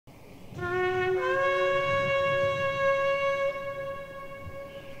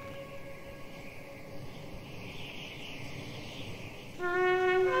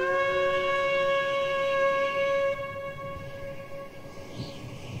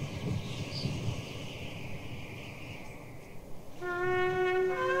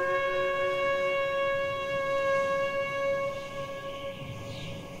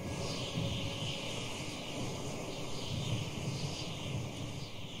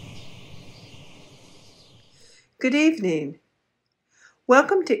Good evening.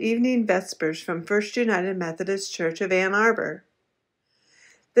 Welcome to Evening Vespers from First United Methodist Church of Ann Arbor.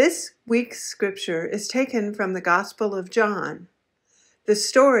 This week's scripture is taken from the Gospel of John, the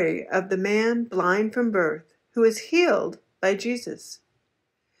story of the man blind from birth who is healed by Jesus.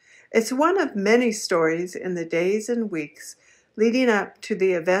 It's one of many stories in the days and weeks leading up to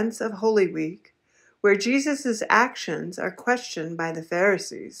the events of Holy Week, where Jesus' actions are questioned by the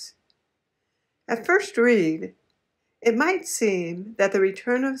Pharisees. At first read, it might seem that the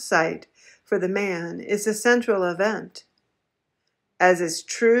return of sight for the man is the central event. As is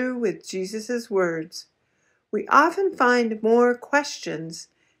true with Jesus' words, we often find more questions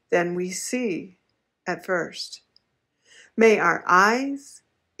than we see at first. May our eyes,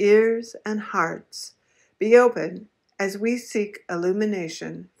 ears, and hearts be open as we seek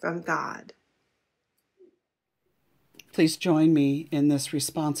illumination from God. Please join me in this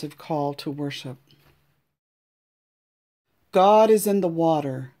responsive call to worship. God is in the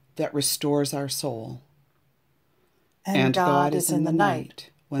water that restores our soul. And God is in the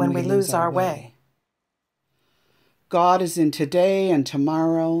night when we lose our way. God is in today and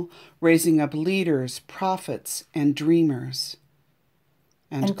tomorrow, raising up leaders, prophets, and dreamers.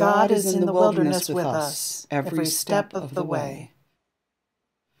 And God is in the wilderness with us every step of the way.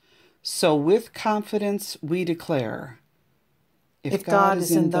 So with confidence we declare, if God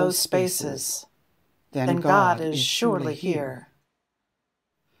is in those spaces, then God is surely here.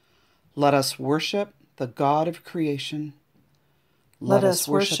 Let us worship the God of creation. Let us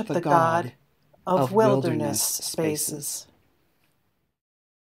worship the God of wilderness spaces.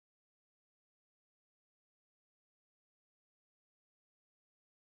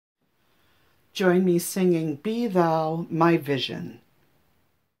 Join me singing, Be Thou My Vision.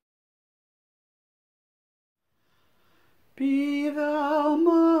 Be Thou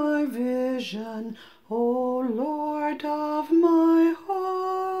my vision, O Lord of my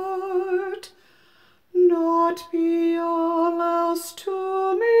heart. Not be all else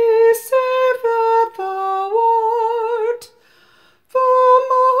to me, save that Thou art. The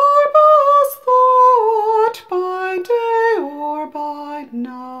marvelous thought by day or by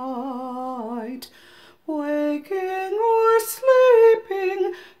night, waking or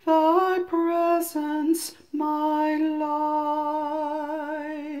sleeping, Thy presence my light.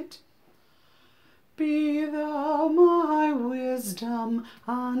 Be Thou my wisdom,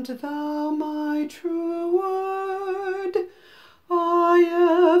 and Thou my true word. I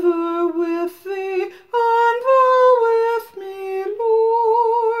ever with Thee, and Thou with me,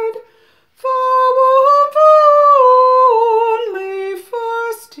 Lord. Thou art the only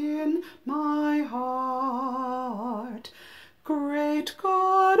first in my heart. Great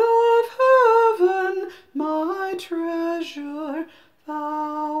God of heaven, my treasure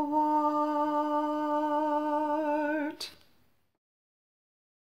Thou art.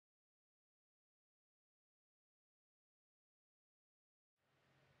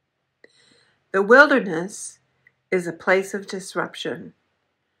 The Wilderness is a Place of Disruption,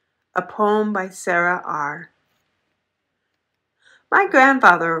 a poem by Sarah R. My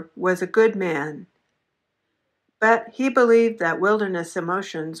grandfather was a good man, but he believed that wilderness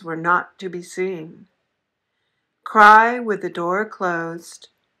emotions were not to be seen. Cry with the door closed.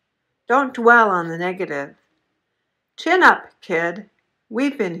 Don't dwell on the negative. Chin up, kid.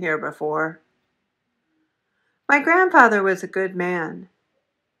 We've been here before. My grandfather was a good man,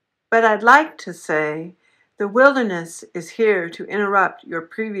 but I'd like to say the wilderness is here to interrupt your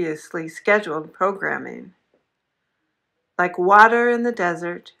previously scheduled programming. Like water in the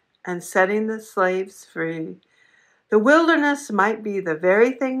desert and setting the slaves free, the wilderness might be the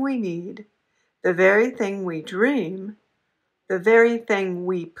very thing we need, the very thing we dream, the very thing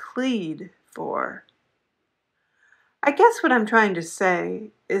we plead for. I guess what I'm trying to say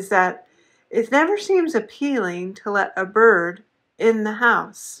is that it never seems appealing to let a bird in the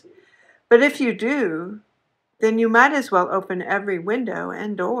house. But if you do, then you might as well open every window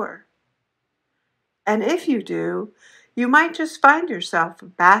and door. And if you do, you might just find yourself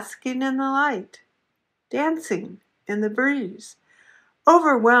basking in the light, dancing in the breeze,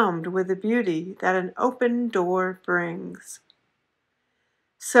 overwhelmed with the beauty that an open door brings.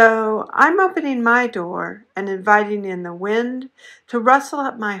 So I'm opening my door and inviting in the wind to rustle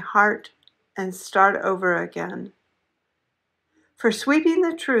up my heart and start over again. For sweeping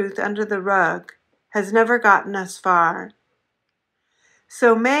the truth under the rug has never gotten us far.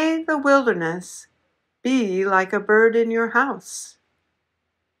 So may the wilderness be like a bird in your house.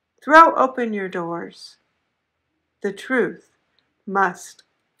 Throw open your doors. The truth must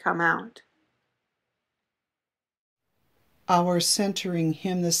come out. Our centering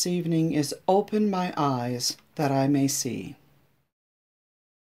hymn this evening is Open My Eyes, that I may see.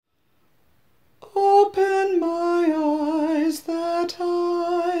 Open my eyes that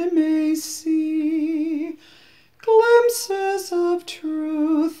I may see glimpses of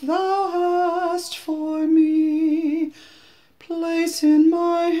truth thou hast for me. Place in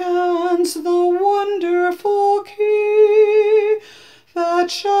my hands the wonderful key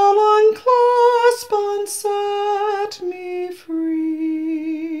that shall unclasp and set me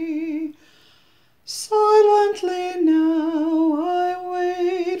free. Silently now I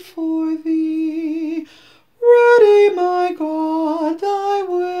wait for thee, ready, my God, thy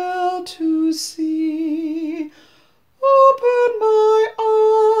will to see. Open my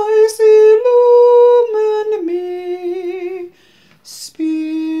eyes, illumine me,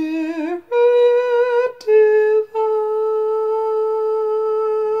 Spirit divine.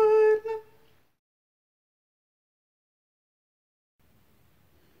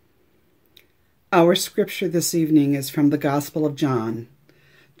 Our scripture this evening is from the Gospel of John,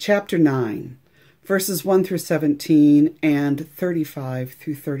 chapter 9, verses 1 through 17 and 35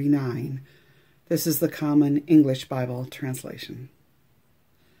 through 39. This is the Common English Bible translation.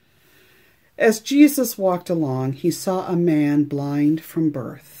 As Jesus walked along, he saw a man blind from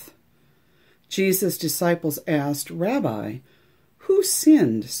birth. Jesus' disciples asked, "Rabbi, who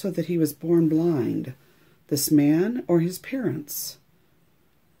sinned so that he was born blind, this man or his parents?"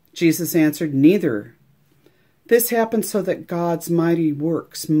 Jesus answered, "Neither. This happened so that God's mighty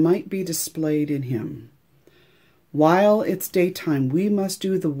works might be displayed in him. While it's daytime, we must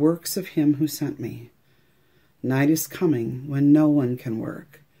do the works of him who sent me. Night is coming when no one can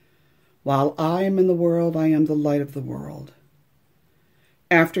work. While I am in the world, I am the light of the world."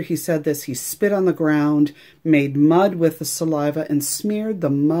 After he said this, he spit on the ground, made mud with the saliva, and smeared the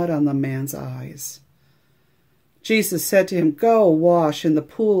mud on the man's eyes. Jesus said to him, "Go wash in the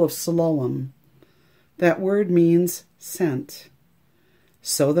pool of Siloam." That word means sent.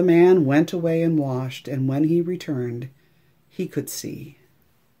 So the man went away and washed, and when he returned, he could see.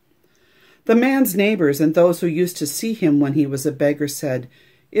 The man's neighbors and those who used to see him when he was a beggar said,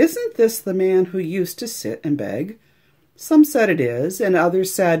 "Isn't this the man who used to sit and beg?" Some said it is, and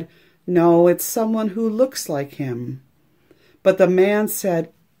others said, "No, it's someone who looks like him." But the man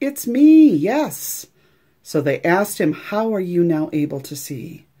said, "It's me, yes." So they asked him, "How are you now able to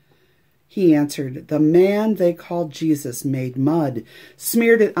see?" He answered, "The man they called Jesus made mud,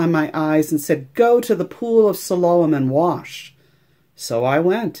 smeared it on my eyes, and said, 'Go to the pool of Siloam and wash.' So I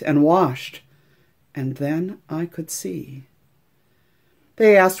went and washed, and then I could see."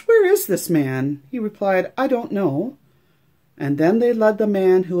 They asked, "Where is this man?" He replied, "I don't know." And then they led the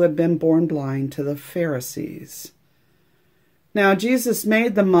man who had been born blind to the Pharisees. Now Jesus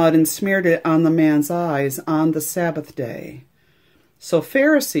made the mud and smeared it on the man's eyes on the Sabbath day. So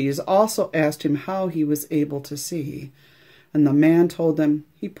Pharisees also asked him how he was able to see. And the man told them,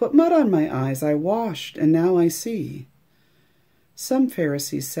 "He put mud on my eyes, I washed, and now I see." Some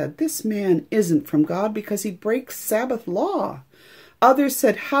Pharisees said, "This man isn't from God because he breaks Sabbath law." Others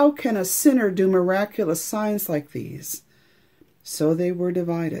said, "How can a sinner do miraculous signs like these?" So they were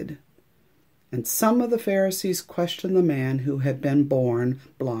divided. And some of the Pharisees questioned the man who had been born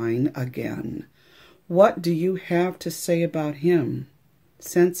blind again. "What do you have to say about him,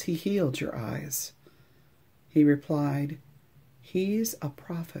 since he healed your eyes?" He replied, "He's a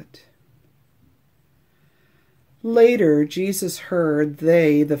prophet." Later, Jesus heard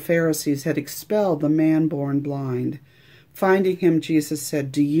the Pharisees, had expelled the man born blind. Finding him, Jesus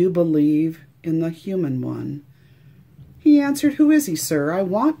said, "Do you believe in the human one?" He answered, "Who is he, sir? I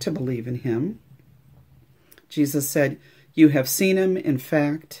want to believe in him." Jesus said, "You have seen him. In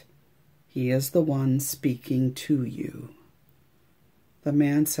fact, he is the one speaking to you." The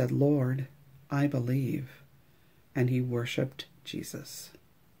man said, "Lord, I believe." And he worshipped Jesus.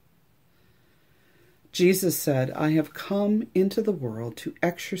 Jesus said, "I have come into the world to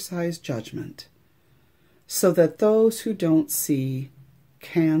exercise judgment, so that those who don't see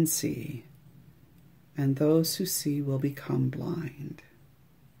can see, and those who see will become blind."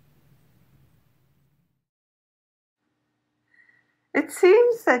 It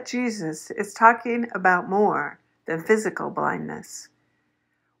seems that Jesus is talking about more than physical blindness.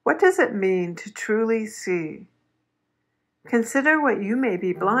 What does it mean to truly see? Consider what you may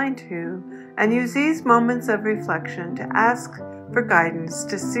be blind to and use these moments of reflection to ask for guidance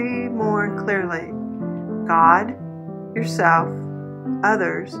to see more clearly God, yourself,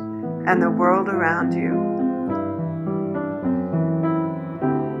 others, and the world around you.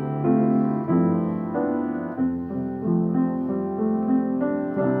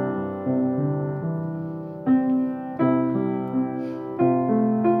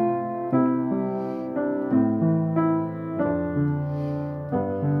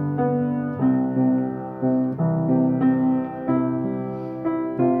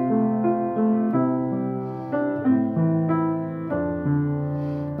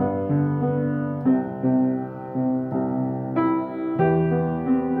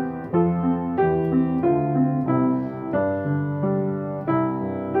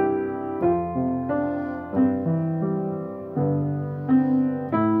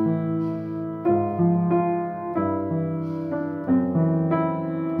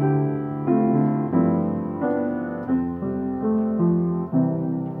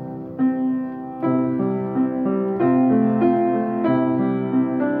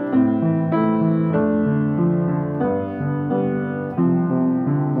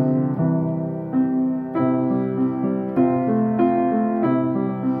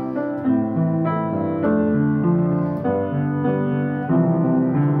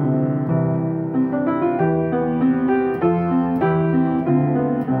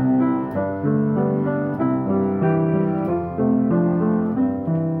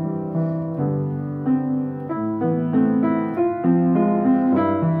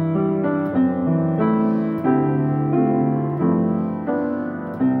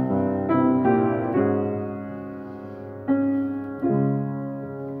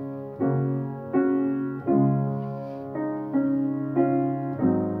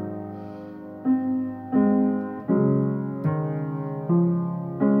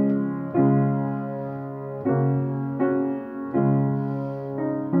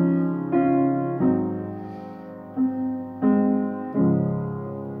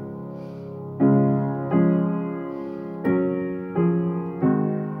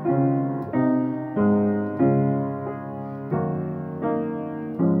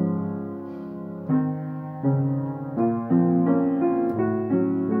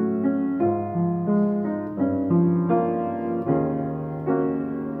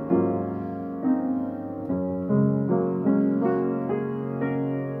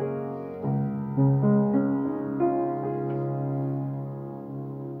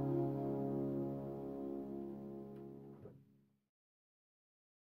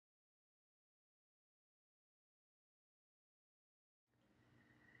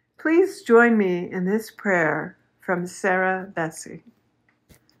 Please join me in this prayer from Sarah Bessie.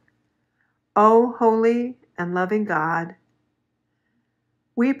 O holy and loving God,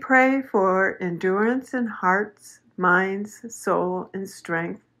 we pray for endurance in hearts, minds, soul, and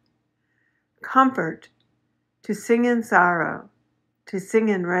strength, comfort to sing in sorrow, to sing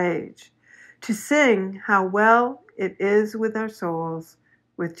in rage, to sing how well it is with our souls,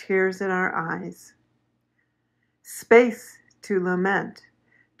 with tears in our eyes, space to lament,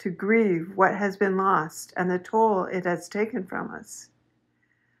 to grieve what has been lost and the toll it has taken from us,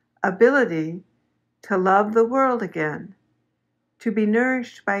 ability to love the world again, to be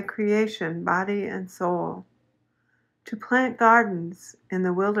nourished by creation, body and soul, to plant gardens in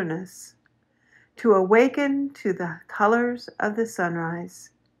the wilderness, to awaken to the colors of the sunrise,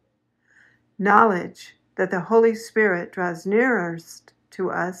 knowledge that the Holy Spirit draws nearest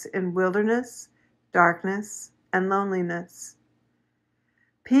to us in wilderness, darkness, and loneliness,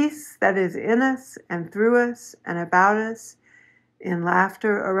 peace that is in us and through us and about us, in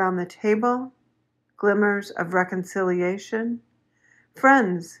laughter around the table, glimmers of reconciliation,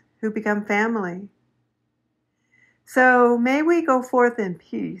 friends who become family. So may we go forth in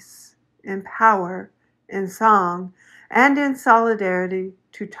peace, in power, in song, and in solidarity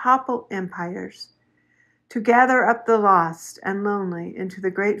to topple empires, to gather up the lost and lonely into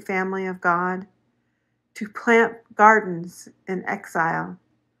the great family of God, to plant gardens in exile,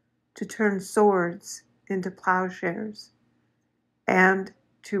 to turn swords into plowshares, and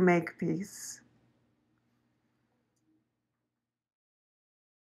to make peace.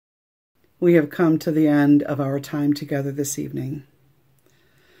 We have come to the end of our time together this evening.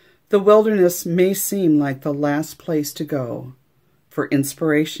 The wilderness may seem like the last place to go for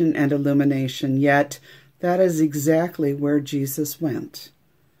inspiration and illumination, yet that is exactly where Jesus went.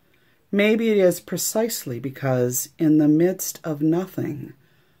 Maybe it is precisely because in the midst of nothing,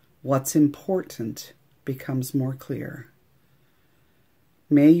 what's important becomes more clear.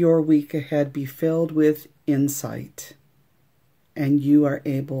 May your week ahead be filled with insight, and you are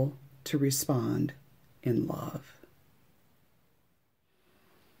able to respond in love.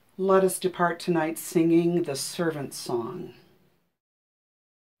 Let us depart tonight singing the servant song.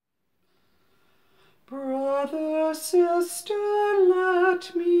 Brother, sister,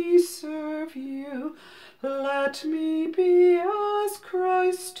 let me serve you. Let me be as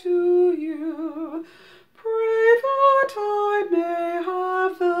Christ to you. Pray that I may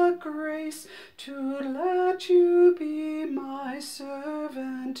have the grace to let you be my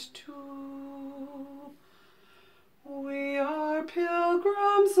servant too. We are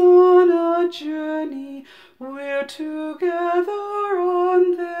pilgrims on a journey, we're together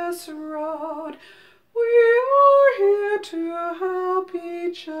on this road. We are here to help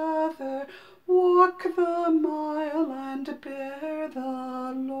each other walk the mile and bear the